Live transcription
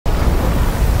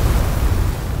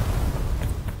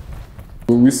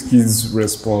Wizkid's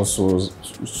response to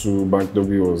Banky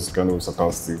W was kind of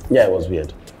sarcastic. Yeah, it was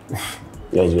weird.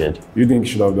 It was weird. You think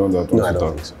he should have done that? No, I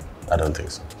don't think so. I don't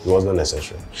think so. It wasn't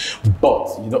necessary.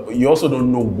 But you also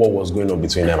don't know what was going on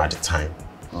between them at the time.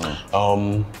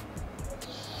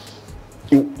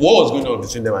 What was going on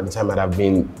between them at the time might have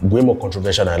been way more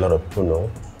controversial than a lot of people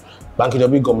know. Banky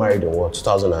W got married in what,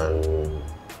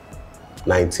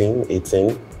 2019,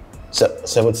 18,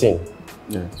 17?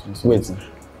 Yeah. Wait,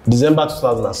 December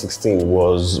 2016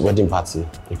 was wedding party.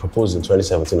 He proposed in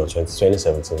 2017 or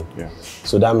 2017. Yeah.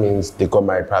 So that means they got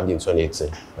married probably in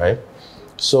 2018, right?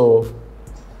 So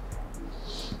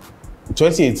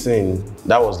 2018,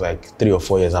 that was like 3 or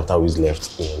 4 years after Wiz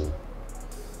left.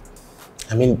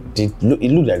 I mean, it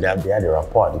looked like they had a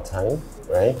rapport at the time,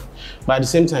 right? But at the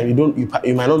same time,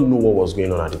 you might not know what was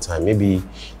going on at the time. Maybe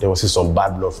there was some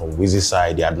bad blood from Wiz's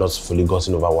side. They had not fully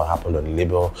gotten over what happened on the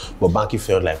label. But Banky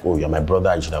felt like, oh, you're my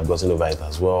brother, you should have gotten over it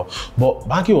as well. But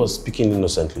Banky was speaking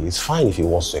innocently. It's fine if he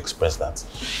wants to express that.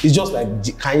 It's just like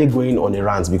Kanye going on a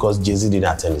rant because Jay-Z didn't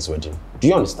attend his wedding. Do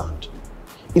you understand?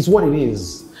 It's what it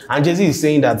is. And Jay-Z is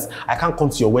saying that I can't come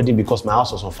to your wedding because my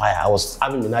house was on fire. I was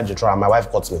having Minaj trial and my wife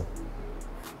caught me.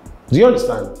 Do you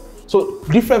understand? So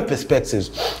different perspectives.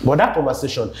 But that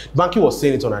conversation, Banky was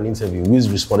saying it on an interview. Wiz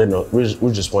responded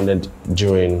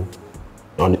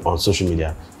on social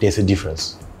media. There's a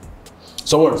difference.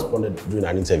 Someone responded during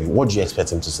an interview. What do you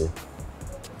expect him to say?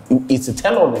 It's a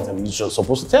tell-all interview. You're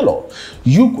supposed to tell all.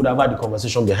 You could have had the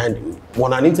conversation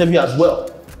on an interview as well.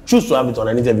 Choose to have it on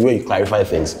an interview where you clarify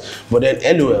things. But then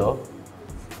LOL,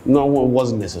 no, it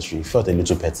wasn't necessary. It felt a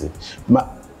little petty. My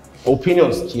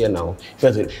opinions here now,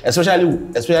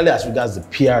 especially as regards the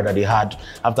PR that they had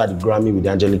after the Grammy with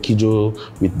the Angelique Kidjo,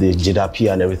 with the Jada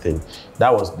PR and everything.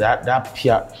 That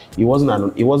PR, it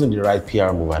wasn't the right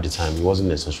PR move at the time. It wasn't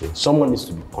necessary. Someone needs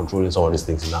to be controlling some of these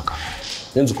things in that camp.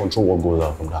 They need to control what goes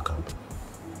out from that camp.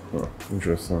 Oh,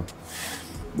 interesting.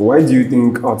 But why do you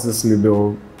think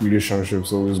artist-label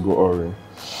relationships always go awry?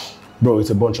 Bro, it's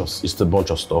a bunch of stuff. It's a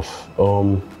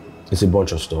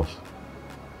bunch of stuff.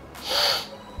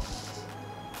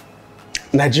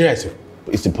 Nigeria is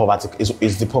the poverty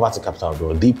capital,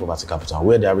 bro. The poverty capital,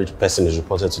 where the average person is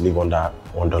reported to live under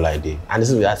 $1 a day. And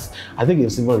I think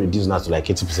it's even reduced now to like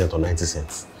 80% or 90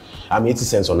 cents. I mean 80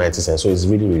 cents or 90 cents. So it's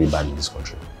really, really bad in this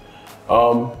country.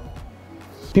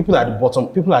 People at the bottom,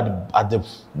 people at the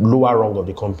lower rung of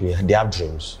the company, they have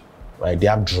dreams, right? They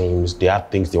have dreams, they have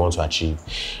things they want to achieve.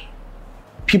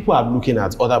 People are looking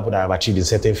at other people that have achieved in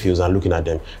certain fields and looking at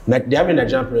them. The average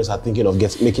Nigerian parents are thinking of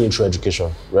making it through education,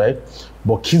 right?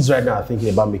 But kids right now are thinking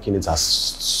about making it as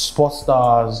sports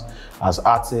stars, as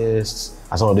artists,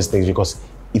 as some of these things because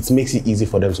it makes it easy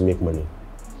for them to make money.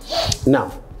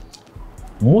 Now,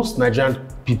 most Nigerian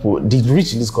people, the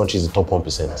rich in this country is the top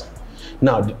 1%.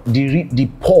 Now, the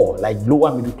poor, like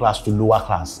lower middle class to lower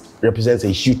class, represents a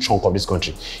huge chunk of this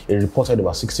country. It reported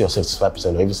about 60 or 75%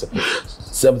 or even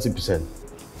 70%.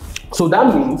 So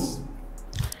that means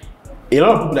a lot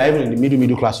of people that are even in the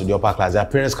middle class to the upper class, their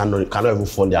parents cannot even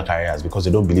fund their careers because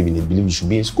they don't believe in it, believe you should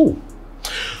be in school.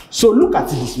 So look at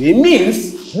it this way. It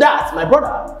means that, my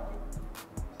brother,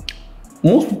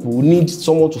 most people need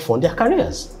someone to fund their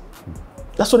careers.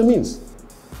 That's what it means.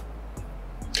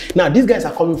 Now, these guys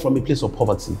are coming from a place of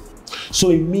poverty.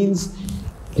 So it means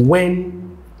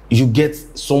when you get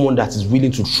someone that is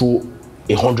willing to throw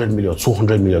 100 million,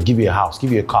 200 million, give you a house,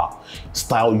 give you a car,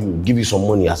 style you, give you some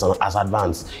money as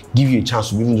advance, give you a chance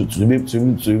to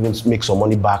even make some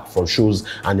money back from shows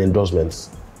and endorsements,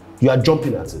 you are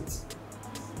jumping at it.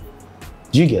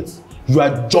 Do you get? You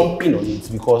are jumping on it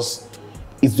because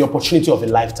it's the opportunity of a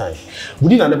lifetime. We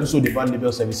did an episode about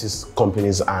label services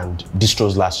companies and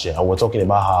distros last year, and we're talking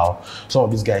about how some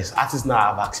of these guys, artists now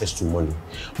have access to money,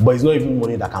 but it's not even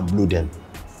money that can blow them.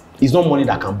 It's not money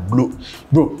that can blow.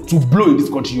 Bro, to blow in this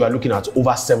country, you are looking at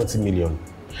over 70 million.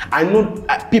 I know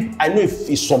if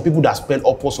it's some people that spend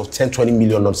upwards of 10, 20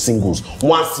 million on singles.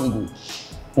 One single.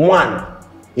 One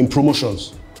in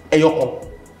promotions. Eyoko.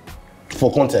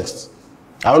 For context.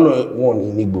 I don't know one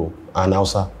in Igbo and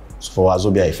Hausa for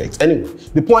Azobia effect. Anyway,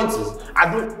 the point is,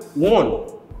 I don't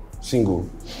one single.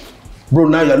 Bro,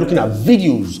 now you're looking at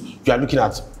videos. You are looking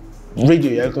at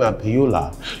radio. You're looking at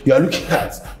payola. You are looking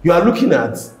at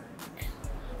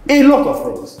a lot of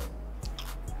things.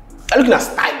 You're looking at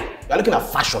styling. You're looking at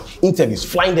fashion, interviews,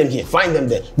 flying them here, flying them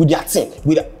there, with their team.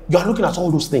 You're looking at all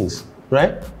those things,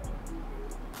 right?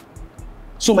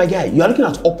 So my guy, you're looking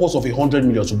at upwards of 100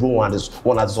 million to blow one artist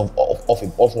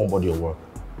off one body of work.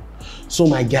 So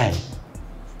my guy,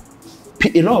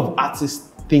 a lot of artists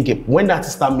think when the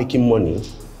artists start making money,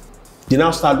 they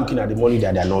now start looking at the money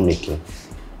that they're not making.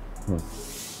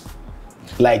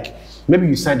 Like, maybe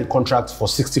you signed a contract for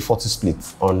 60-40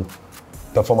 split on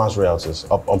performance royalties,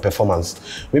 on performance.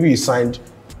 Maybe you signed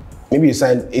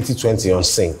 80-20 on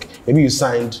sync. Maybe you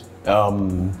signed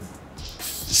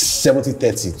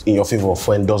 70-30 in your favor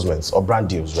for endorsements or brand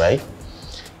deals, right?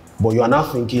 But you are now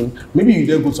thinking, maybe you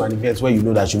then go to an event where you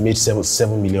know that you made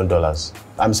 $7 million.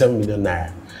 $7 million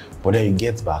naira. But then you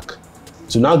get back.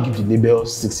 To now give the label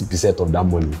 60% of that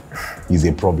money is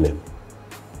a problem.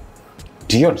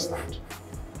 Do you understand?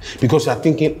 Because you are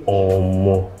thinking,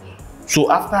 more. So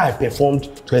after I performed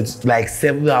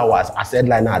 7 hours as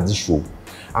headliner at this show,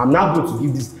 I'm now going to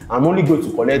give this, I'm only going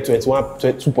to collect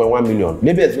 2.1 million.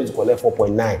 Maybe it's going to collect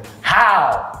 4.9.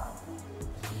 How?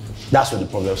 That's where the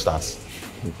problem starts.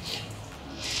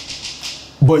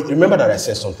 But remember that I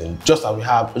said something. Just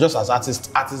as artists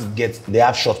they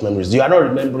have short memories. You are not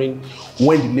remembering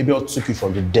when the label took you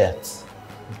from the dirt.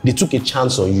 They took a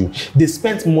chance on you. They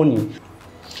spent money.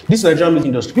 This Nigerian music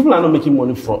industry, people are not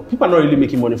really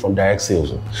making money from direct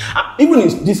sales. Even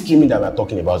in this streaming that we're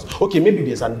talking about, okay, maybe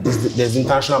there's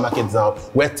international markets now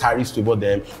where tariffs favor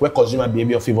them, where consumer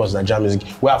behavior favors Nigerian music,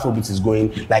 where Afrobeat is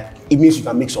going. Like, it means you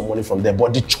can make some money from there.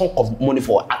 But the chunk of money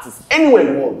for artists anywhere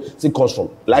in the world still comes from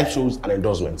live shows and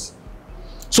endorsements.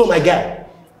 So my guy,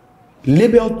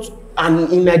 labels,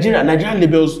 and in Nigeria, Nigerian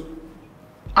labels,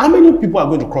 how many people are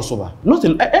going to cross over?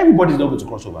 Everybody's not going to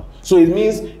cross over. So it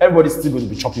means everybody's still going to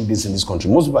be chopping beans in this country.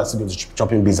 Most people are still going to be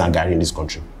chopping beans and gari in this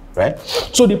country, right?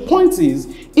 So the point is,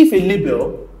 if a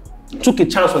label took a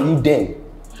chance on you then,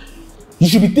 you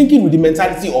should be thinking with the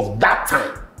mentality of that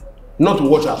time, not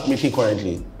what you are making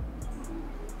currently.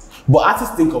 But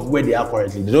artists think of where they are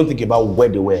currently. They don't think about where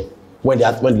they were when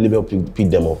the label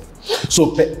picked them up.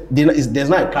 So there's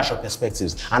not a clash of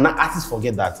perspectives. And now artists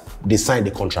forget that they signed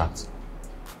the contract.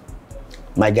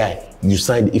 My guy, you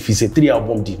signed, if it's a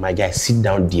 3-album deal, my guy, sit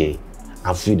down there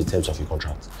and fill the terms of your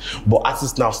contract. But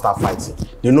artists now start fighting.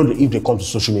 They know that if they come to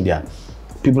social media,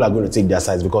 people are going to take their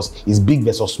sides because it's big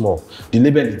versus small. The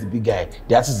label is the big guy,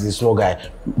 the artist is the small guy.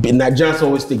 But Nigerians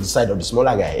always take the side of the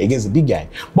smaller guy against the big guy.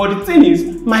 But the thing is,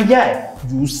 my guy,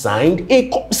 you signed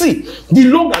see, the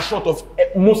long and short of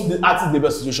most of the artist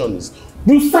label situation is,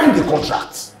 you signed the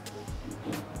contract.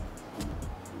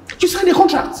 You signed the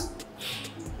contract.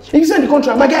 If you sign the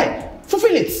contract, my guy,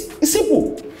 fulfill it. It's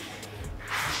simple.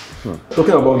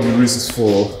 Talking about the risks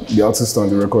for the artists and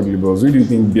the record labels, who do you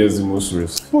think bears the most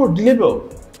risk? Bro, the label.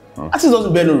 Artists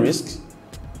doesn't bear no risk.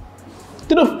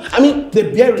 They don't. I mean,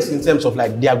 they bear risk in terms of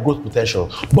like their growth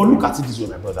potential. But look at it this way,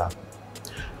 my brother.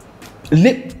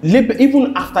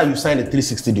 Even after you sign a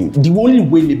 360 deal, the only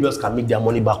way labels can make their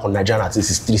money back on Nigerian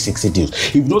artists is 360 deals.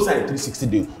 If you don't sign a 360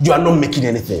 deal, you are not making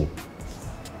anything.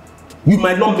 You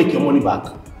might not make your money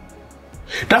back.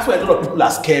 That's why a lot of people are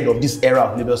scared of this era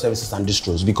of label services and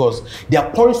distros, because they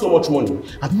are pouring so much money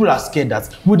and people are scared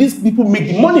that will these people make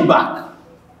the money back?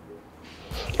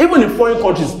 Even in foreign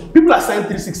countries, people are signing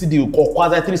 360 deals or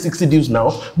quasi 360 deals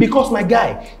now because, my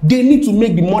guy, they need to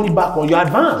make the money back on your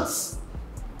advance.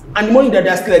 And the money that they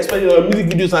are still expending on music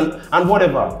videos and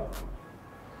whatever.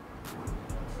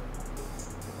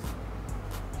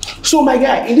 So, my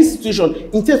guy, in this situation,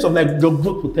 in terms of like your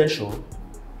growth potential,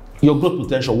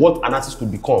 what an artist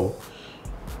could become,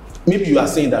 maybe you are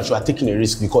saying that you are taking a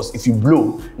risk because if you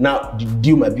blow, now the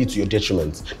deal might be to your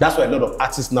detriment. That's why a lot of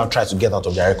artists now try to get out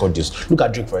of their record deals. Look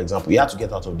at Drake, for example. He had to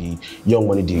get out of the Young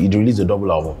Money deal. He released a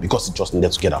double album because he just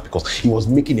needed to get out because he was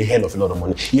making a hell of a lot of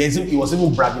money. He was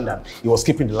even bragging that he was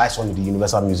keeping the lights on in the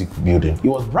Universal Music Building. He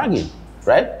was bragging,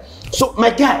 right? So, my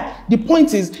guy, the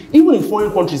point is, even in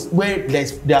foreign countries where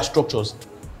there are structures,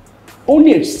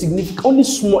 only a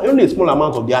small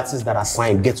amount of the artists that are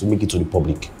signed get to make it to the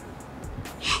public.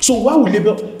 So why would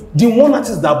label the one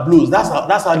artist that blows? That's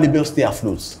how labels stay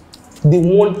afloat. The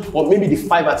one, or maybe the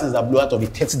 5 artists that blow out of the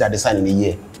 30 that they sign in a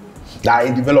year, that are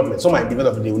in development. Some are in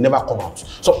development, they will never come out.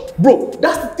 So, bro,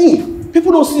 that's the thing.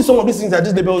 People don't see some of these things that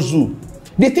these labels do.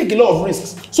 They take a lot of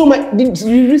risks. So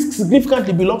the risk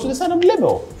significantly belongs to the side of the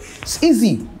label. It's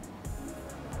easy.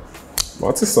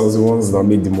 Artists are the ones that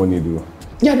make the money, though.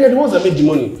 Yeah, they're the ones that make the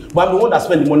money. But I'm the one that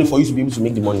spend the money for you to be able to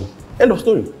make the money. End of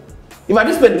story. If I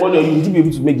didn't spend the money on you, would you be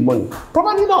able to make the money?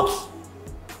 Probably not.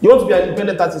 You want to be an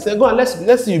independent artist? Say, go on,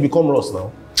 let's see you become Ross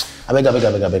now. I beg. How do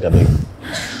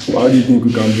you think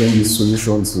we can bring this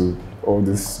solution to all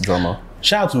this drama?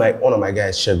 Shout out to one of my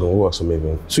guys, Shegun, who works for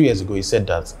Maven. 2 years ago, he said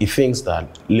that he thinks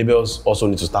that labels also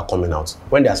need to start coming out.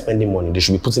 When they are spending money, they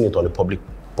should be putting it on the public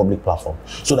platform.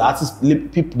 So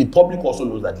the public also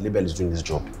knows that the label is doing this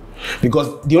job.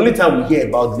 Because the only time we hear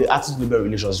about the artist-label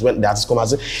relations is when the artist come and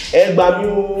say, "Hey,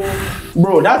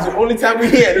 bro," that's the only time we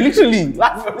hear. Literally,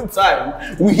 that's the only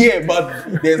time we hear about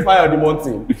the Inspire the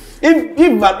Mountain. If the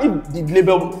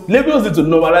labels need to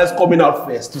normalize coming out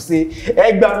first to say,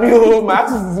 "Hey, my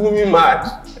artist is moving mad.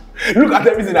 Look at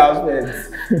everything I was spent,"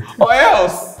 or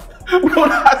else, bro,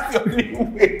 that's the only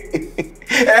way.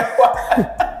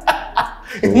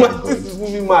 My artist is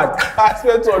moving mad. I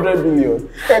spent 200 billion.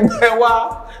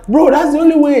 Bro, that's the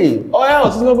only way. Or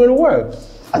else it's not going to work.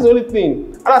 That's the only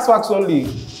thing. And that's facts only.